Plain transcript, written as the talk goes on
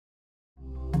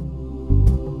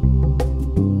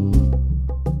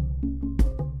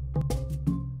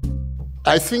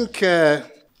I think I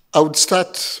would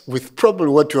start with probably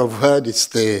what you have heard is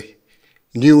the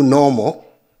new normal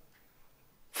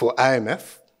for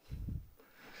IMF,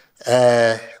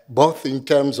 both in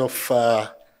terms of, I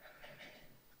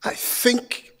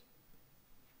think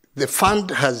the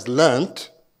fund has learned,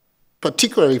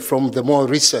 particularly from the more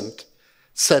recent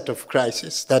set of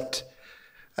crises that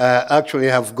actually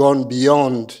have gone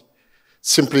beyond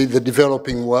simply the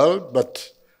developing world,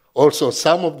 but also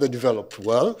some of the developed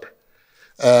world,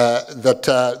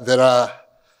 that there are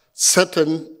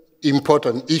certain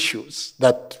important issues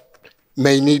that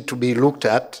may need to be looked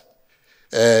at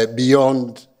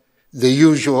beyond the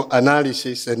usual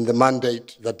analysis and the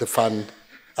mandate that the fund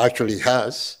actually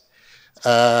has.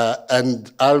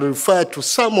 And I'll refer to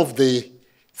some of the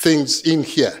things in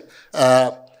here.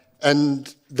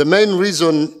 And the main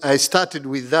reason I started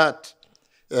with that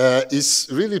is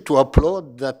really to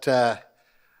applaud that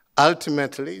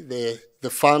ultimately the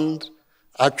fund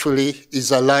actually is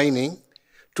aligning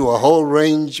to a whole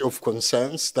range of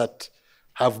concerns that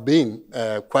have been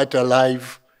quite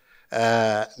alive,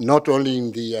 not only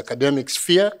in the academic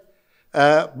sphere,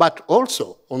 but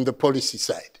also on the policy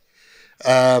side.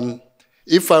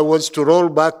 If I was to roll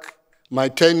back my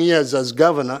 10 years as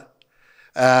governor,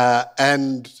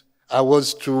 and I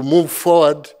was to move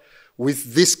forward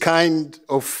with this kind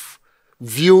of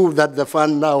view that the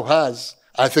fund now has,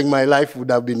 I think my life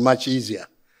would have been much easier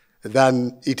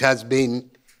than it has been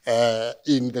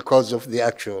in the course of the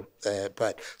actual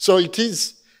part. So it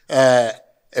is a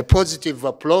positive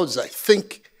applause, I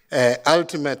think,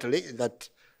 ultimately, that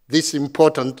this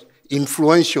important,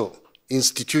 influential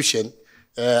institution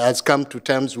has come to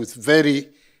terms with very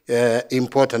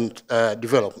important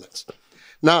developments.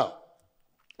 Now,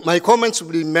 my comments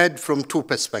will be made from two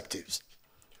perspectives.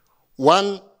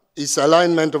 One is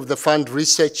alignment of the fund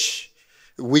research,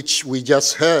 which we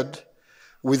just heard,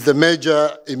 with the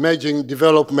major emerging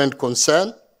development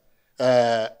concern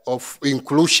of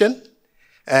inclusion.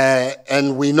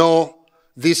 And we know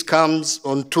this comes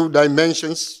on two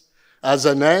dimensions as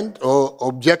an end or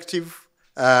objective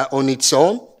on its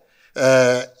own,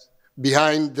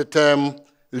 behind the term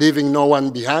leaving no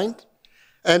one behind,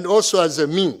 and also as a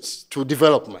means to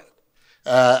development.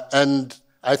 And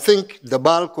I think the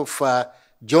bulk of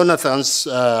Jonathan's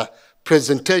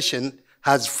presentation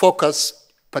has focused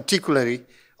particularly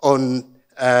on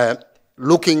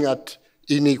looking at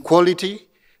inequality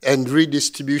and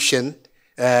redistribution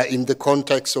in the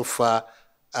context of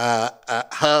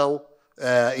how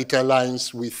it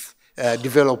aligns with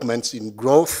developments in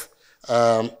growth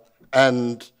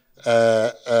and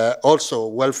also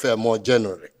welfare more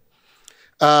generally.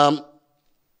 A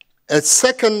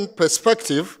second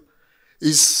perspective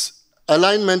is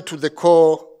alignment to the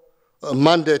core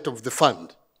mandate of the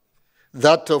fund,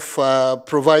 that of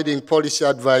providing policy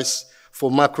advice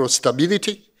for macro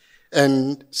stability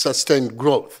and sustained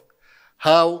growth.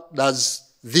 How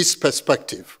does this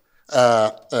perspective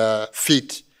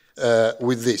fit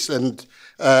with this? And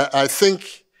I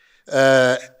think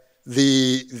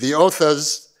the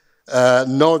authors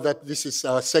know that this is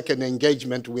our second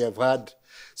engagement we have had,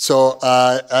 so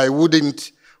I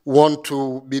wouldn't want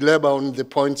to belabor on the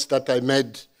points that I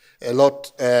made a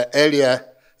lot earlier.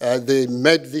 They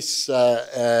made this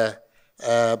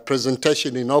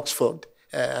presentation in Oxford.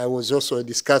 I was also a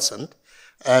discussant,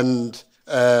 and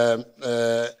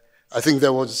I think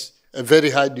there was a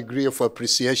very high degree of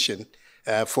appreciation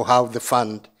for how the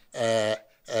fund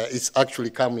is actually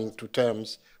coming to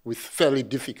terms with fairly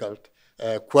difficult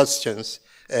questions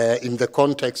in the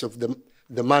context of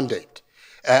the mandate.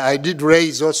 I did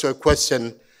raise also a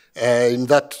question in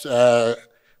that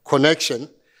connection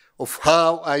of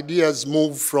how ideas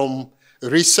move from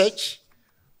research,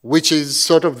 which is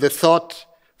sort of the thought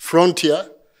frontier,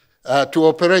 to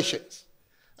operations.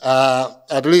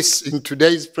 At least in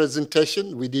today's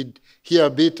presentation, we did hear a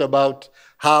bit about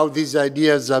how these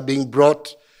ideas are being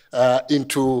brought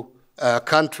into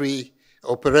country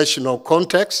operational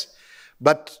context.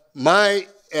 But my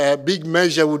big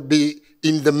measure would be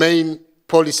in the main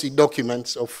policy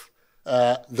documents of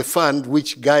the fund,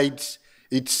 which guides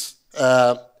its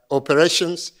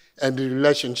operations and the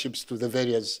relationships to the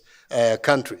various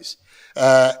countries.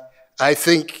 I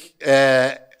think,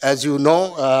 as you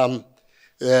know,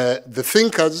 the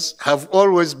thinkers have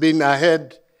always been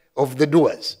ahead of the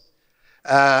doers.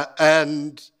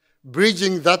 And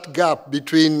bridging that gap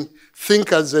between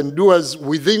thinkers and doers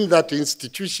within that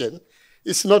institution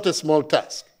is not a small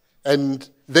task, and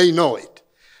they know it.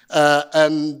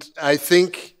 And I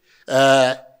think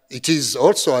it is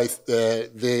also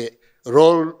the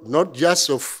role not just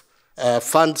of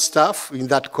fund staff in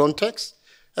that context,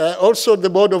 also the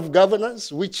board of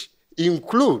governors, which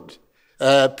include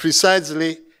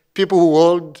precisely people who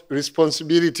hold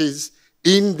responsibilities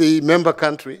in the member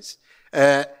countries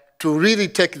to really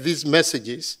take these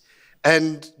messages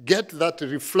and get that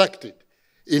reflected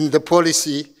in the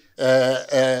policy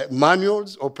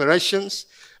manuals, operations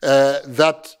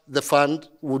that the fund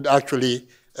would actually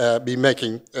be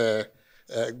making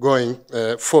going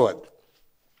forward.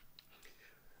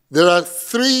 There are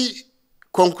three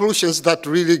conclusions that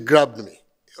really grabbed me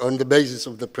on the basis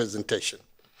of the presentation.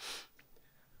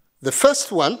 The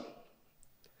first one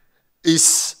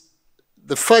is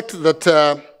the fact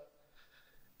that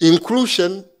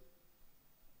inclusion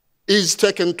is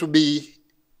taken to be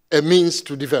a means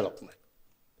to development.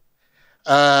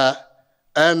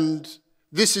 And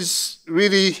this is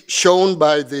really shown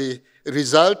by the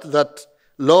result that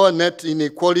lower net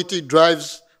inequality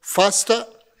drives faster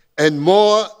and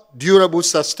more durable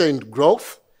sustained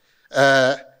growth,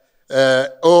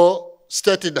 or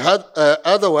stated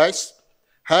otherwise,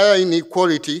 higher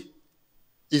inequality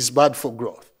is bad for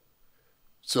growth.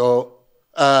 So,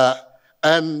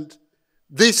 and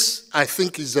this, I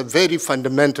think, is a very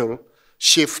fundamental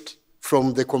shift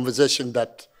from the conversation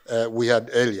that we had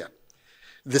earlier.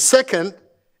 The second,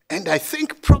 and I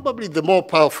think probably the more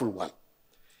powerful one,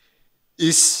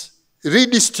 is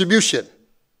redistribution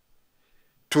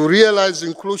to realize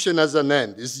inclusion as an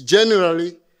end is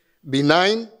generally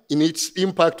benign in its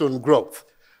impact on growth.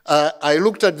 I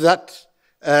looked at that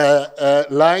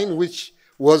line, which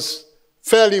was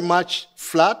fairly much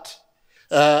flat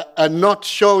and not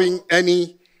showing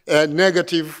any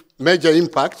negative major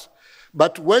impact.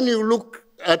 But when you look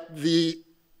at the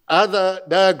other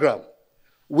diagram,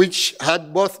 which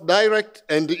had both direct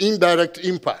and indirect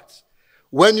impacts,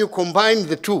 when you combine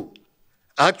the two,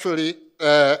 actually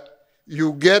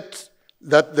you get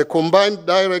that the combined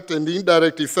direct and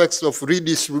indirect effects of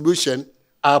redistribution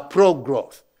are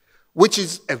pro-growth, which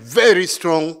is a very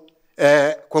strong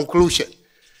conclusion.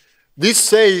 This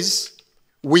says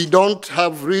we don't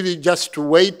have really just to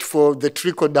wait for the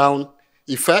trickle-down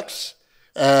effects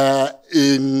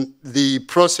in the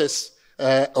process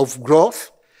of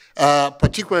growth,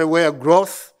 particularly where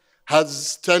growth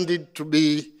has tended to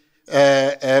be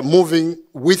moving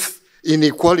with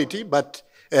inequality, but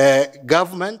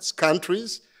governments,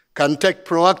 countries can take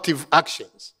proactive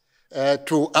actions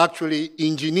to actually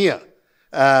engineer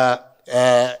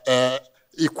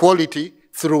equality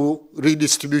through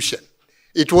redistribution.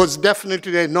 It was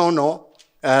definitely a no-no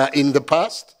in the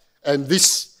past, and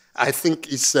this, I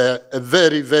think, is a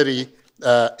very, very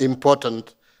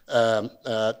important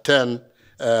turn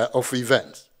of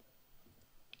events.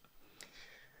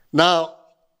 Now,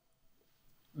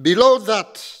 below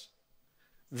that,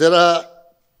 there are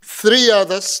three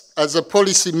others as a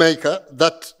policy maker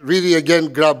that really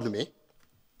again grabbed me.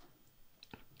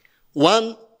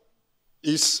 One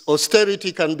is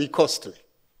austerity can be costly.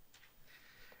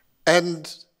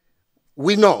 And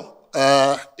we know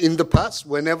in the past,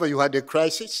 whenever you had a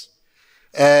crisis,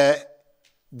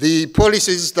 the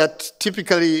policies that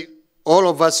typically all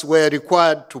of us were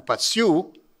required to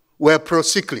pursue were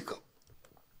pro-cyclical,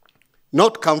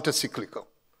 not counter-cyclical.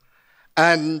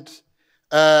 And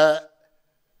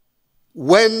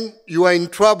when you are in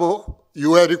trouble,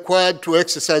 you are required to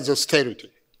exercise austerity.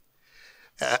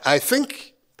 I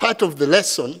think part of the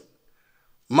lesson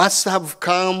must have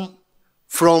come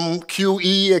from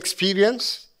QE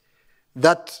experience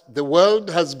that the world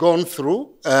has gone through,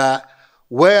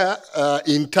 where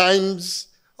in times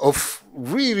of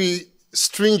really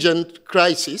stringent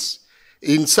crisis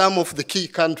in some of the key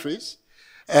countries,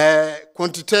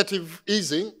 quantitative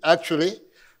easing actually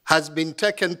has been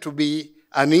taken to be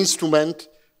an instrument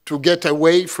to get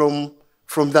away from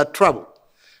that trouble.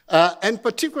 And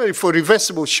particularly for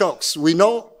reversible shocks, we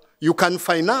know you can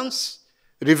finance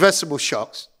reversible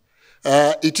shocks.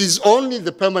 It is only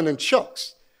the permanent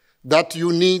shocks that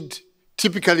you need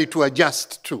typically to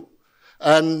adjust to.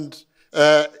 And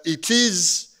it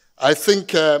is, I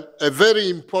think, a very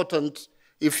important,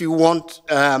 if you want,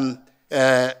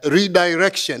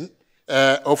 redirection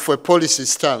of a policy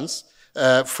stance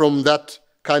from that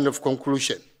kind of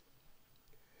conclusion.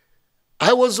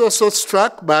 I was also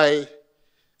struck by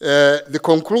the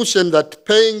conclusion that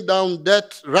paying down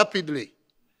debt rapidly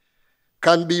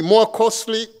can be more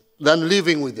costly than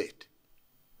living with it.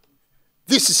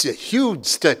 This is a huge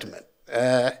statement.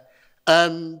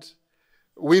 And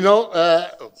we know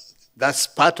that's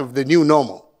part of the new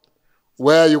normal,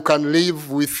 where you can live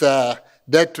with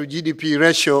debt to GDP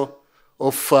ratio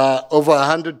of over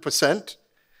 100%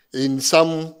 in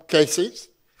some cases,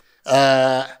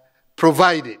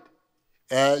 provided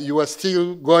you are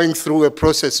still going through a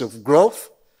process of growth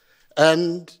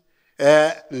and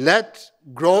let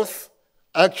growth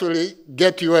actually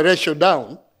get your ratio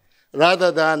down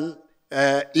rather than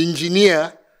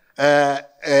engineer,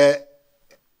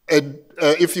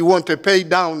 if you want, a pay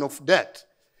down of debt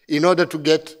in order to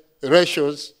get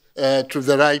ratios to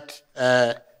the right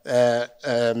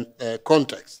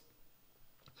context.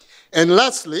 And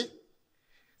lastly,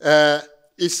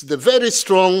 it's the very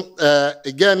strong,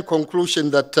 again, conclusion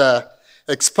that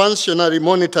expansionary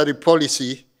monetary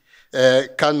policy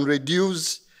can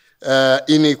reduce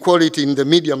inequality in the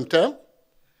medium term,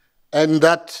 and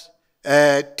that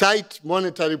tight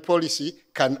monetary policy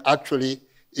can actually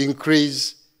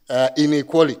increase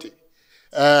inequality.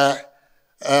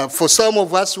 For some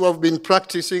of us who have been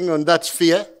practicing on that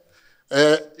sphere,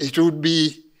 it would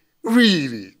be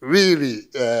really, really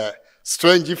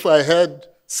strange if I heard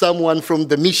someone from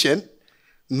the mission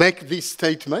make this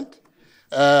statement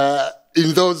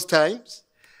in those times.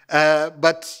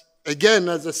 But again,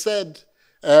 as I said,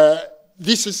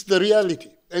 this is the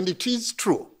reality. And it is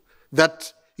true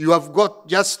that you have got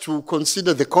just to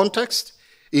consider the context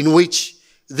in which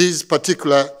these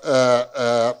particular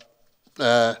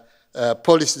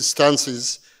policy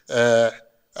stances are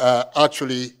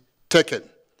actually taken.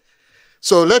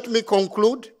 So let me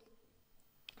conclude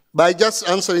by just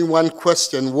answering one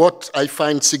question, what I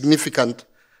find significant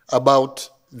about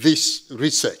this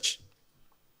research.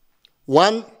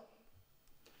 One,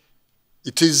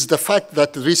 it is the fact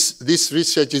that this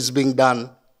research is being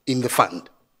done in the fund,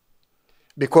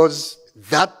 because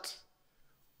that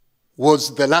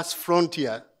was the last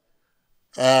frontier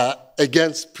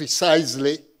against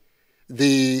precisely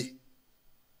the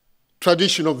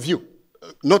traditional view,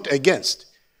 not against,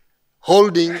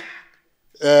 holding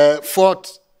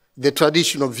forth the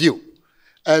traditional view.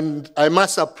 And I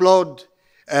must applaud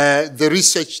the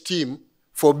research team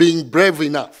for being brave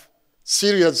enough.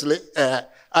 Seriously,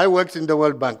 I worked in the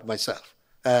World Bank myself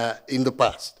in the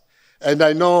past, and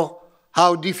I know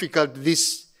how difficult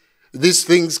these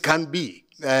things can be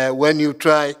when you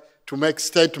try to make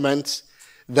statements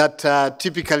that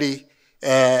typically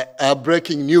are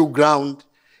breaking new ground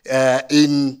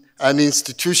in an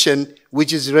institution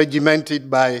which is regimented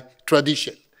by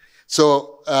tradition.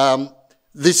 So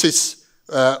this is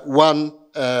one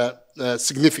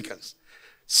significance.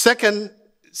 Second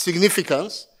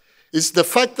significance is the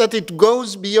fact that it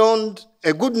goes beyond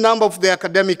a good number of the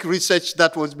academic research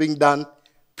that was being done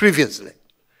previously.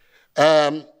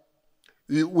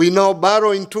 We know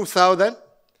Barrow in 2000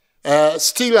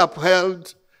 still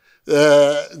upheld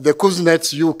the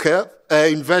Kuznets U-curve,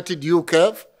 inverted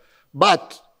U-curve,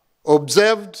 but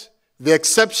observed the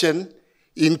exception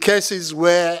in cases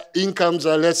where incomes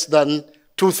are less than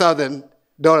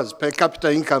 $2,000, per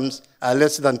capita incomes are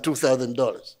less than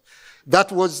 $2,000.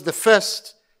 That was the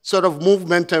first sort of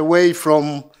movement away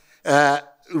from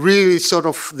really sort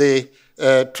of the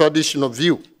traditional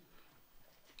view.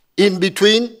 In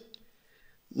between,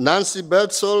 Nancy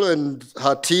Birdsall and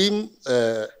her team,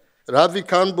 Ravi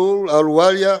Kanbul,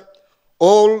 Alwalia,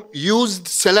 all used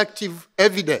selective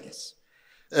evidence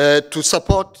to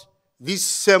support these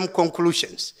same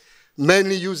conclusions,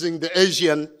 mainly using the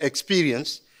Asian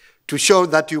experience to show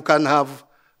that you can have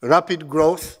rapid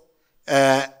growth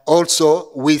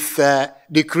also with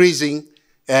decreasing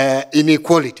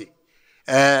inequality.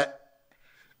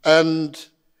 And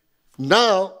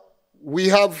now we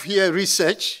have here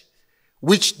research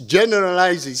which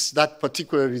generalizes that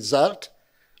particular result,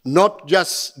 not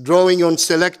just drawing on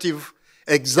selective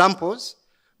examples,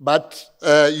 but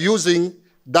using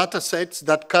data sets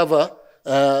that cover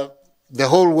the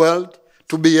whole world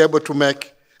to be able to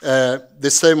make the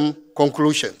same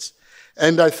conclusions.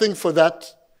 And I think for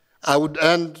that, I would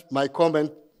end my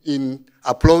comment in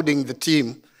applauding the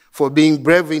team for being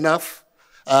brave enough.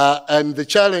 And the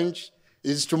challenge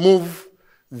is to move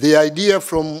the idea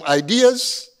from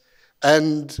ideas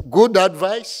and good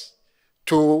advice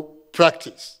to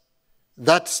practice.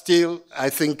 That still, I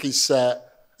think, is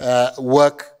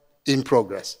work in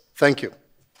progress. Thank you.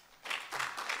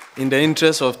 In the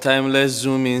interest of time, let's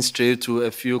zoom in straight to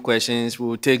a few questions.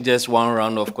 We'll take just one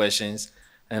round of questions,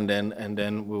 and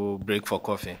then we'll break for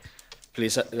coffee.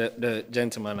 Please, the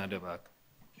gentleman at the back.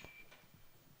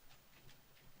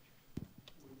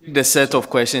 The set of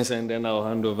questions, and then I'll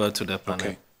hand over to the panel.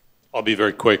 Okay. I'll be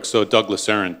very quick. So Douglas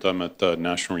Arendt, I'm at the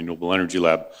National Renewable Energy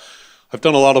Lab. I've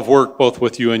done a lot of work both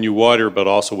with UNU-WIDER, but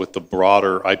also with the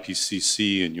broader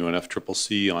IPCC and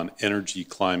UNFCCC on energy,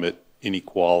 climate,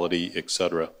 inequality,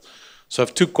 etc. So I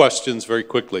have two questions very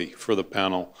quickly for the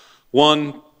panel.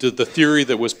 One, did the theory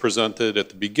that was presented at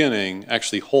the beginning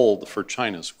actually hold for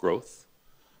China's growth?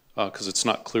 Because it's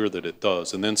not clear that it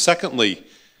does. And then secondly,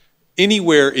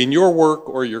 anywhere in your work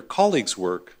or your colleagues'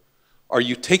 work, are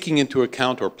you taking into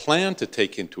account or plan to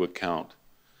take into account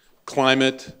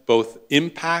climate, both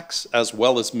impacts as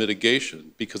well as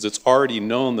mitigation? Because it's already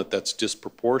known that that's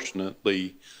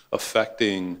disproportionately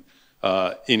affecting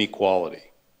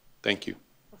inequality. Thank you.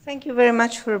 Thank you very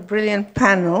much for a brilliant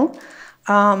panel.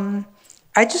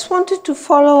 I just wanted to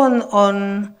follow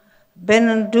on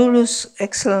Benno and Ndulu's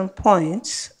excellent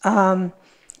points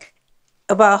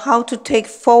about how to take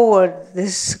forward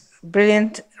this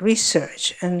brilliant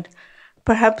research, and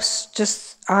perhaps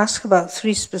just ask about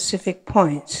 3 specific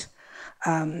points.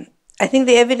 I think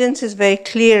the evidence is very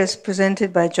clear, as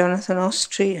presented by Jonathan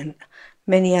Ostry and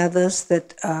many others,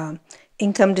 that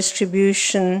income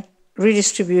distribution,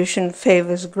 redistribution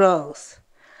favors growth.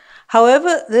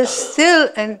 However, there's still,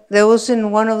 and there was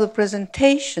in one of the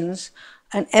presentations,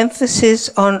 an emphasis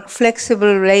on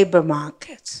flexible labor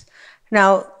markets.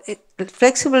 Now,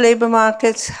 flexible labor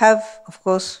markets have, of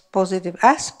course, positive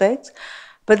aspects,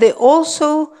 but they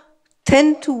also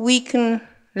tend to weaken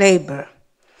labor.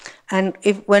 And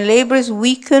when labor is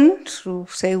weakened through,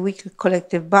 say, weaker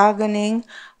collective bargaining,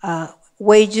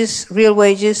 real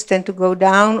wages tend to go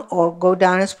down or go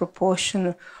down as proportion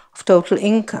of total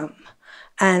income.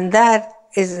 And that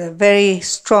is a very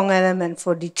strong element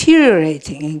for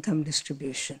deteriorating income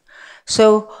distribution.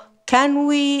 So can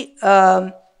we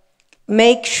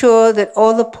make sure that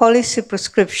all the policy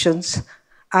prescriptions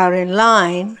are in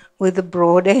line with the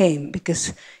broad aim?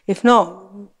 Because if not,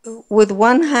 with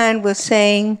one hand we're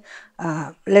saying,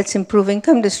 let's improve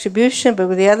income distribution, but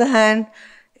with the other hand,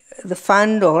 the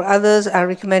fund or others are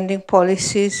recommending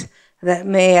policies that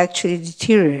may actually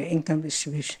deteriorate income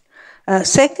distribution.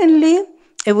 Secondly,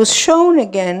 it was shown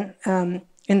again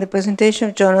in the presentation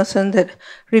of Jonathan that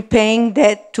repaying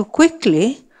debt too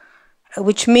quickly,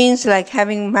 which means like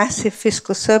having massive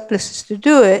fiscal surpluses to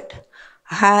do it,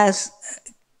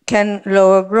 can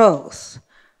lower growth.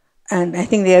 And I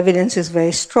think the evidence is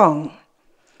very strong.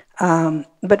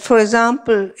 But for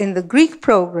example, in the Greek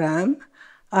program,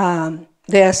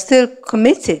 they are still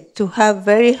committed to have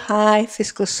very high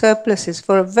fiscal surpluses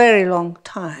for a very long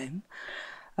time,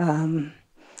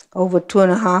 over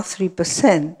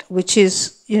 2.5–3%, which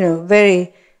is,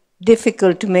 very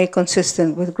difficult to make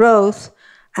consistent with growth.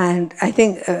 And I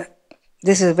think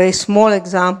this is a very small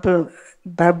example.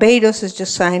 Barbados has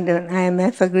just signed an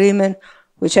IMF agreement,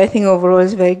 which I think overall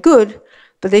is very good,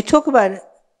 but they talk about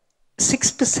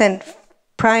 6%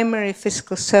 primary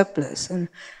fiscal surplus. And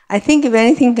I think if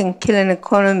anything can kill an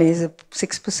economy is a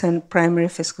 6% primary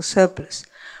fiscal surplus.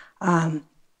 And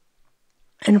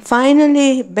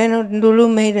finally, Benno and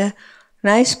Ndulu made a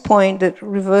nice point that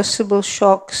reversible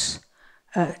shocks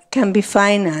can be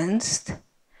financed.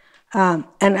 And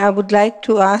I would like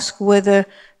to ask whether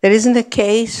there isn't a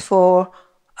case for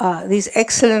these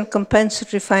excellent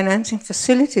compensatory financing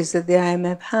facilities that the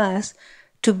IMF has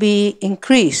to be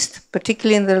increased,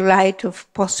 particularly in the light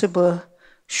of possible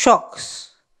shocks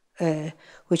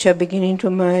which are beginning to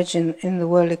emerge in the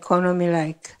world economy,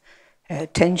 like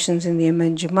tensions in the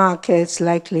emerging markets,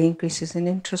 likely increases in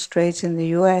interest rates in the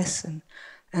US,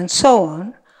 and so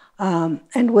on,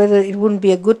 and whether it wouldn't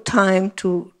be a good time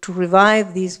to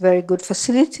revive these very good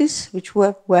facilities, which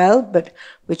work well, but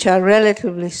which are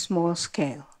relatively small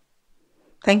scale.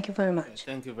 Thank you very much.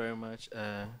 Thank you very much.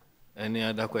 Any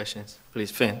other questions?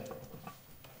 Please, Finn.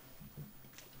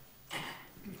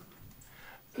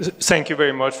 Thank you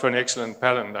very much for an excellent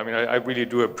panel. I mean, I really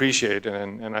do appreciate it,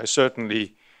 and I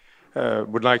certainly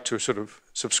would like to sort of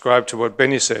subscribe to what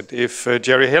Benny said. If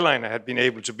Jerry Helleiner had been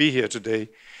able to be here today,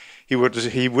 he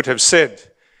would have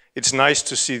said, it's nice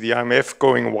to see the IMF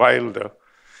going wilder.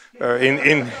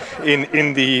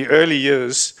 In the early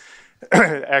years,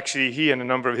 actually, he and a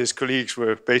number of his colleagues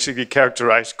were basically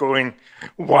characterized going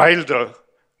wilder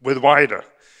with wider.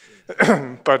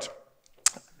 But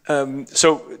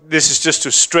so this is just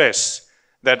to stress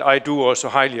that I do also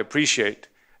highly appreciate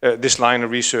this line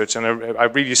of research, and I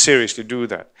really seriously do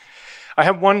that. I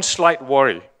have one slight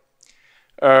worry.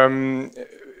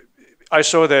 I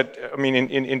saw that, I mean,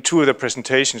 in 2 of the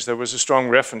presentations, there was a strong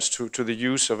reference to the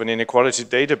use of an inequality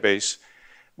database,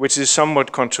 which is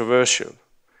somewhat controversial.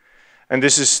 And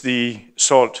this is the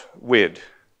SALT-WID.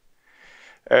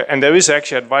 And there is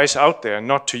actually advice out there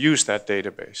not to use that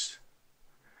database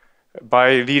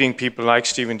by leading people like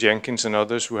Stephen Jenkins and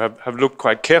others who have looked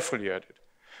quite carefully at it.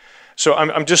 So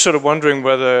I'm just sort of wondering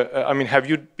whether, I mean, have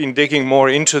you been digging more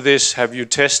into this? Have you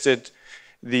tested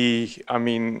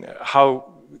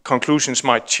how conclusions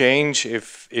might change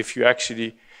if you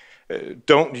actually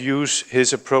don't use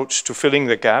his approach to filling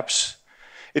the gaps?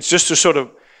 It's just to sort of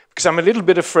Because I'm a little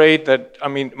bit afraid that, I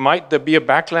mean, might there be a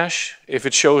backlash if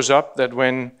it shows up that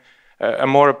when a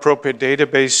more appropriate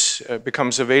database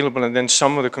becomes available and then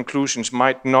some of the conclusions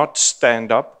might not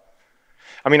stand up?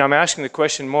 I mean, I'm asking the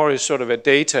question more as sort of a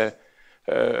data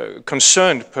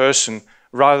concerned person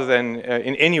rather than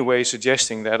in any way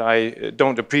suggesting that I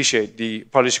don't appreciate the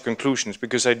policy conclusions,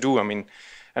 because I do. I mean,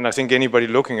 and I think anybody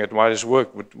looking at WIDER's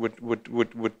work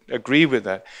would agree with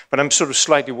that. But I'm sort of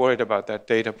slightly worried about that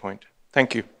data point.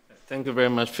 Thank you. Thank you very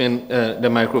much, Finn. The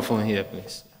microphone here,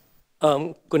 please.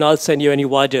 Kunal Sen,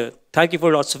 UNU-WIDER. Thank you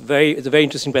for lots of very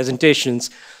interesting presentations.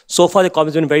 So far, the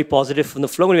comments have been very positive from the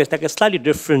flow. I'm going to take a slightly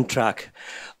different track.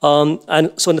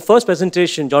 And so in the first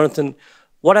presentation, Jonathan,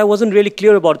 what I wasn't really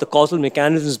clear about the causal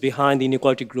mechanisms behind the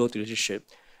inequality growth relationship.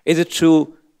 Is it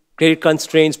through credit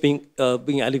constraints being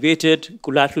elevated,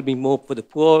 collateral being more for the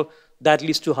poor, that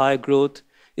leads to higher growth?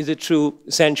 Is it through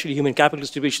essentially human capital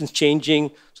distributions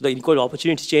changing, so the inequality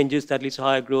opportunity changes, that leads to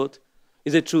higher growth?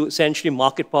 Is it through essentially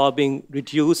market power being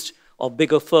reduced or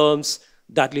bigger firms,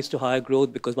 that leads to higher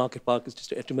growth because market power is just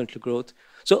detrimental to growth?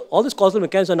 So all these causal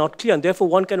mechanisms are not clear, and therefore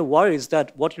one kind of worries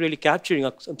that what you're really capturing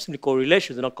are simply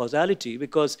correlations and not causality,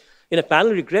 because in a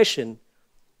panel regression,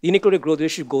 the inequality growth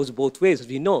issue goes both ways, as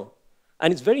we know.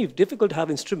 And it's very difficult to have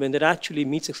an instrument that actually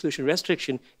meets exclusion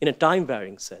restriction in a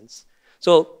time-varying sense.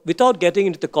 So without getting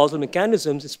into the causal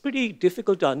mechanisms, it's pretty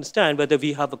difficult to understand whether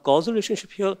we have a causal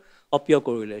relationship here or pure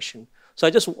correlation. So I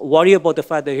just worry about the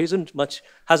fact that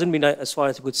hasn't been, as far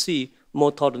as I could see,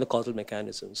 more thought on the causal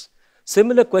mechanisms.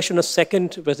 Similar question of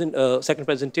second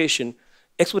presentation,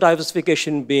 export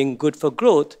diversification being good for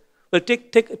growth. Well,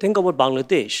 think about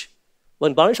Bangladesh.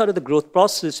 When Bangladesh started the growth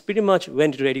process, pretty much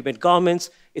went to ready-made garments.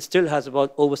 It still has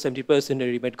about over 70%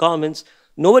 ready-made garments.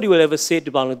 Nobody will ever say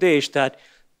to Bangladesh that,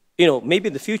 maybe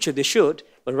in the future they should,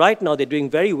 but right now they're doing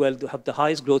very well to have the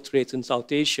highest growth rates in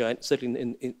South Asia and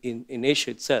certainly in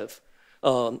Asia itself,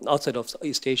 outside of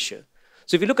East Asia.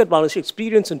 So if you look at Bangladesh's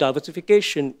experience in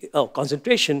diversification,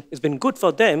 concentration, it's been good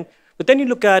for them. But then you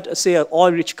look at, say, an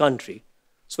oil-rich country.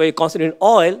 So where you concentrate in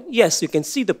oil, yes, you can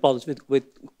see the problems with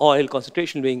oil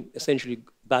concentration being essentially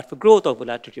bad for growth or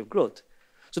volatility of growth.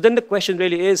 So then the question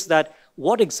really is that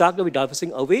what exactly are we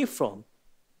diversifying away from?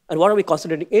 And what are we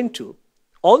concentrating into?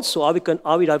 Also, are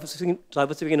we diversifying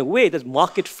in a way that's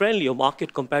market-friendly or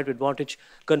market comparative advantage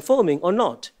conforming or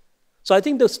not? So I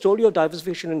think the story of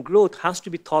diversification and growth has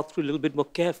to be thought through a little bit more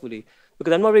carefully,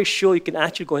 because I'm not very sure you can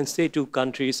actually go and say to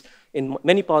countries in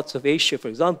many parts of Asia, for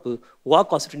example, who are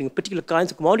concentrating on particular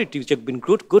kinds of commodities which have been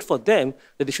good for them,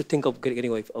 that they should think of getting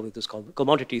away with those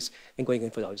commodities and going in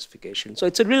for diversification. So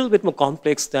it's a little bit more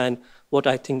complex than what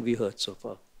I think we heard so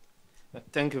far.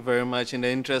 Thank you very much. In the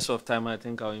interest of time, I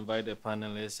think I'll invite the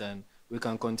panelists and we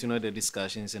can continue the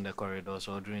discussions in the corridors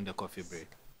or during the coffee break.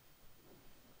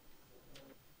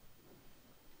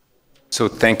 So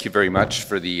thank you very much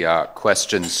for the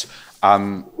questions.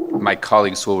 My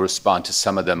colleagues will respond to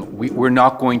some of them. We're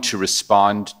not going to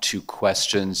respond to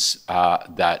questions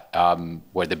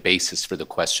where the basis for the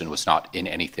question was not in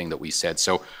anything that we said.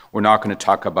 So we're not going to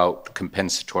talk about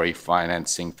compensatory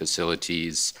financing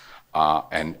facilities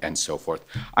and so forth.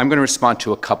 I'm going to respond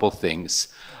to a couple things.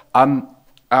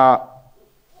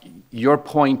 Your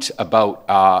point about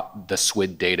the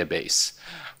SWID database.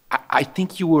 I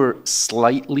think you were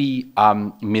slightly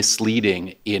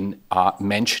misleading in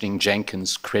mentioning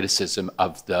Jenkins' criticism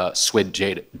of the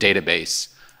SWID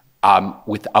database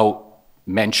without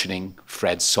mentioning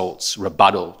Fred Solt's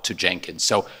rebuttal to Jenkins.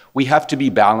 So we have to be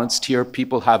balanced here.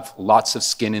 People have lots of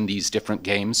skin in these different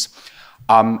games.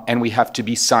 And we have to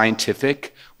be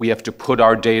scientific. We have to put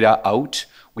our data out.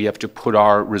 We have to put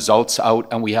our results out.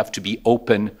 And we have to be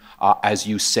open, as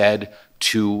you said,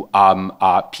 to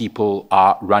people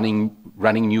running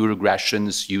new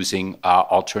regressions using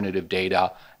alternative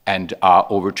data and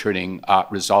overturning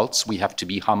results. We have to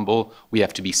be humble. We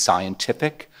have to be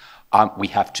scientific. We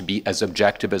have to be as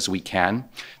objective as we can.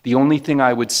 The only thing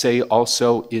I would say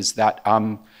also is that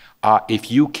if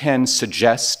you can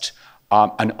suggest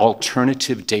an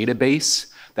alternative database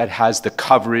that has the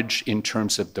coverage in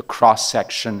terms of the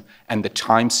cross-section and the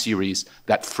time series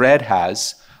that Fred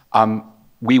has,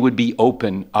 we would be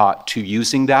open to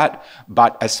using that.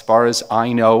 But as far as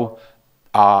I know,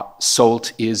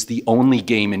 SOLT is the only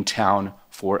game in town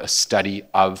for a study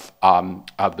of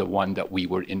the one that we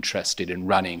were interested in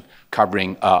running,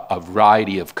 covering a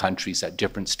variety of countries at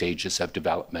different stages of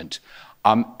development.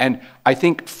 And I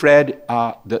think Fred,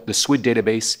 the SWID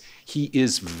database, he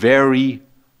is very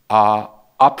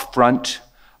upfront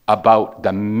about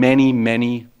the many,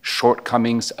 many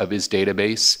shortcomings of his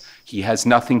database. He has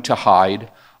nothing to hide.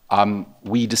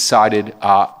 We decided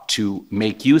to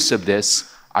make use of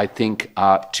this I think,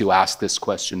 to ask this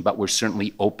question, but we're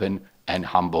certainly open and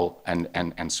humble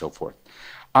and so forth.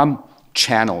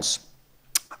 Channels.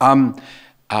 The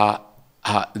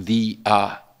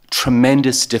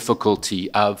tremendous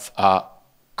difficulty of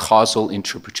causal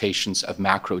interpretations of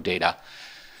macro data.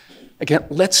 Again,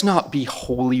 let's not be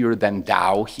holier than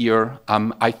thou here.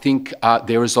 I think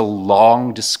there is a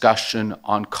long discussion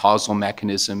on causal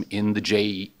mechanism in the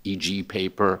JEG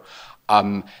paper.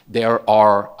 There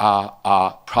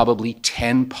are probably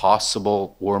 10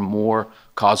 possible or more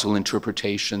causal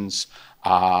interpretations.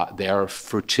 There are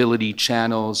fertility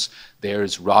channels.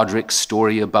 There's Roderick's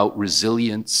story about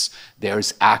resilience.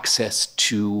 There's access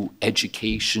to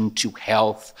education, to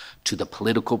health, to the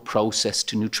political process,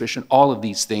 to nutrition, all of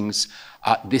these things.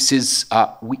 I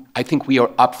think we are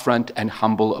upfront and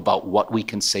humble about what we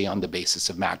can say on the basis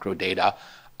of macro data.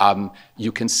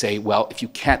 You can say, well, if you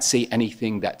can't say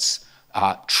anything that's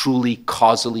truly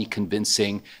causally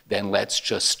convincing, then let's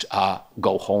just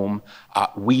go home.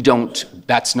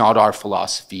 That's not our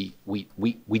philosophy.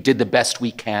 We did the best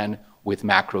we can with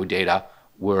macro data.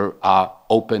 We're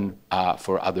open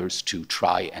for others to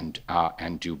try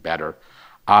and do better.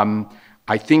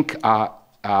 I think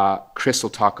Chris will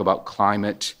talk about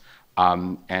climate,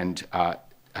 and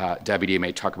Davide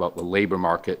may talk about the labor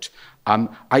market.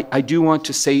 I do want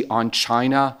to say on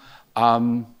China,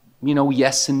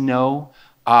 yes and no.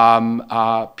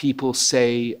 People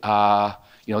say,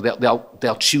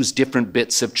 they'll choose different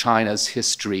bits of China's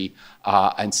history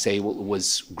and say, well, it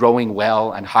was growing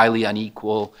well and highly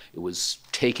unequal. It was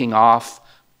taking off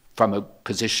from a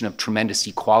position of tremendous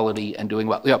equality and doing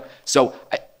well. So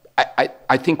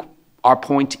I think our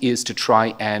point is to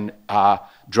try and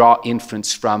draw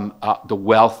inference from the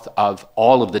wealth of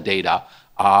all of the data.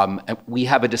 And we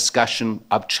have a discussion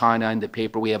of China in the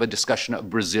paper. We have a discussion of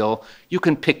Brazil. You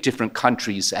can pick different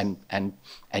countries and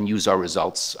use our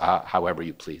results however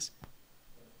you please.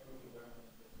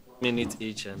 Minute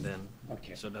each, and then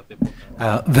so that people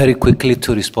can... Very quickly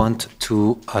to respond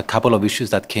to a couple of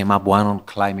issues that came up, one on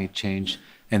climate change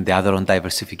and the other on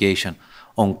diversification.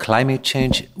 On climate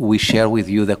change, we share with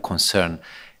you the concern,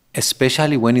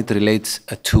 especially when it relates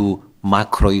to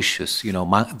macro issues,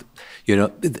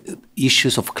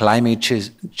 issues of climate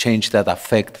change that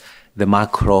affect the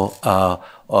macro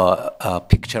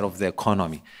picture of the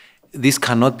economy. This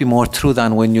cannot be more true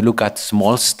than when you look at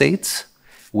small states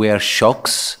where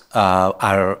shocks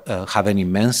have an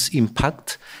immense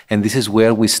impact, and this is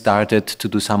where we started to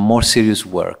do some more serious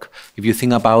work. If you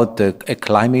think about a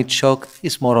climate shock,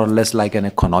 it's more or less like an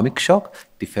economic shock.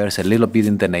 It differs a little bit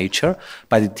in the nature,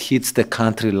 but it hits the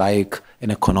country like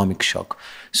an economic shock.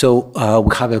 So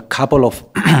we have a couple of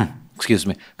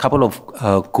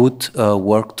good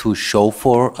work to show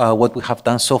for what we have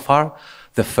done so far.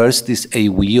 The first is a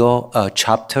WIO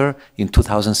chapter in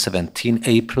 2017,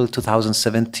 April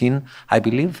 2017, I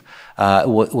believe.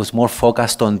 Was more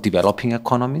focused on developing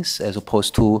economies as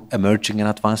opposed to emerging and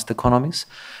advanced economies.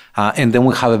 And then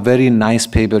we have a very nice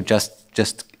paper just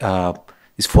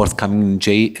is forthcoming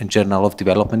in Journal of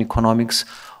Development Economics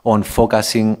on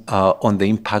focusing on the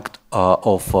impact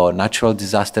of natural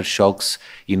disaster shocks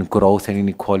in growth and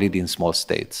inequality in small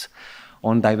states.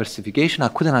 On diversification, I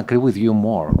couldn't agree with you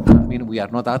more. I mean, we are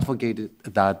not advocating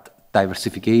that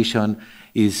diversification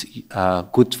is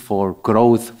good for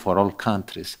growth for all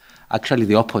countries. Actually,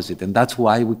 the opposite. And that's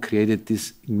why we created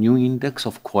this new index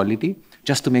of quality,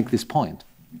 just to make this point.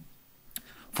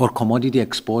 For commodity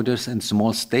exporters and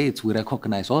small states, we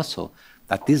recognize also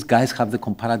that these guys have the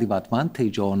comparative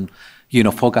advantage on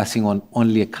focusing on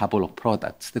only a couple of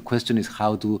products. The question is,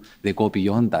 how do they go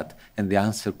beyond that? And the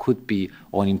answer could be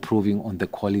on improving on the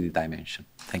quality dimension.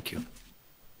 Thank you.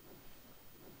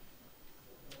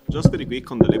 Just very quick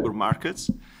on the labor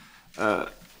markets. I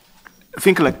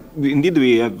think indeed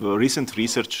we have recent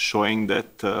research showing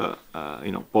that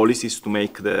policies to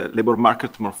make the labor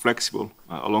market more flexible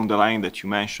along the line that you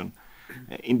mentioned,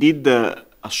 indeed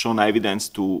has shown evidence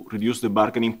to reduce the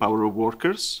bargaining power of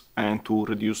workers and to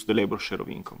reduce the labor share of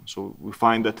income. So we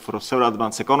find that for several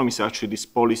advanced economies, actually these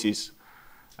policies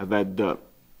have had a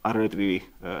relatively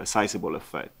sizable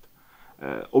effect.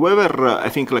 However, I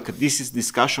think this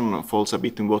discussion falls a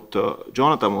bit in what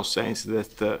Jonathan was saying, is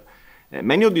that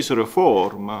many of these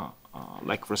reforms,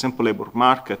 like for example labor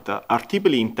market, are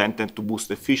typically intended to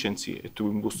boost efficiency,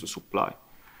 to boost the supply.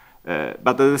 But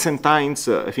at the same time,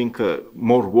 I think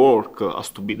more work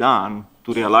has to be done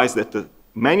to realize that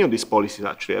many of these policies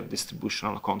actually have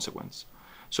distributional consequence.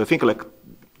 So I think we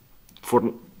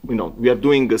are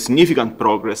doing a significant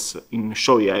progress in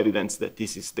showing evidence that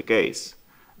this is the case.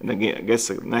 And again, I guess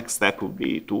the next step would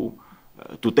be to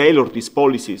to tailor these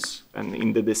policies and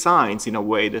in the designs in a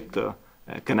way that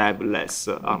can have less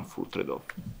harmful trade-off.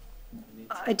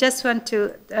 I just want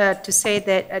to say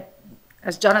that,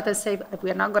 as Jonathan said,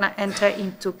 we are not going to enter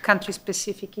into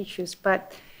country-specific issues,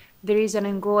 but there is an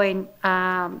ongoing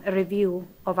review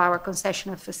of our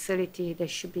concessional facility that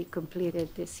should be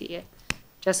completed this year,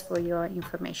 just for your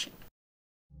information.